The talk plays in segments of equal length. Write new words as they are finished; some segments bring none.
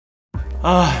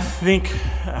I think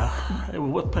probably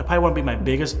wouldn't be my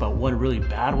biggest, but one really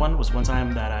bad one was one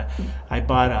time that I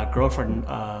bought a girlfriend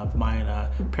of mine a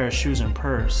pair of shoes and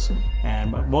purse,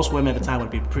 and most women at the time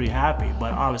would be pretty happy,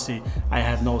 but obviously I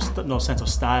have no sense of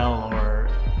style or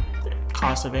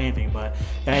cost of anything. But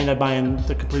I ended up buying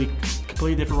the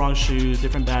completely different wrong shoes,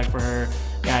 different bag for her,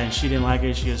 and she didn't like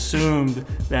it. She assumed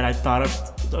that I thought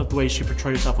of the way she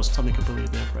portrayed herself was something completely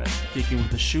different. Thinking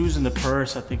with the shoes and the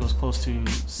purse, I think it was close to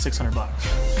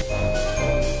 $600.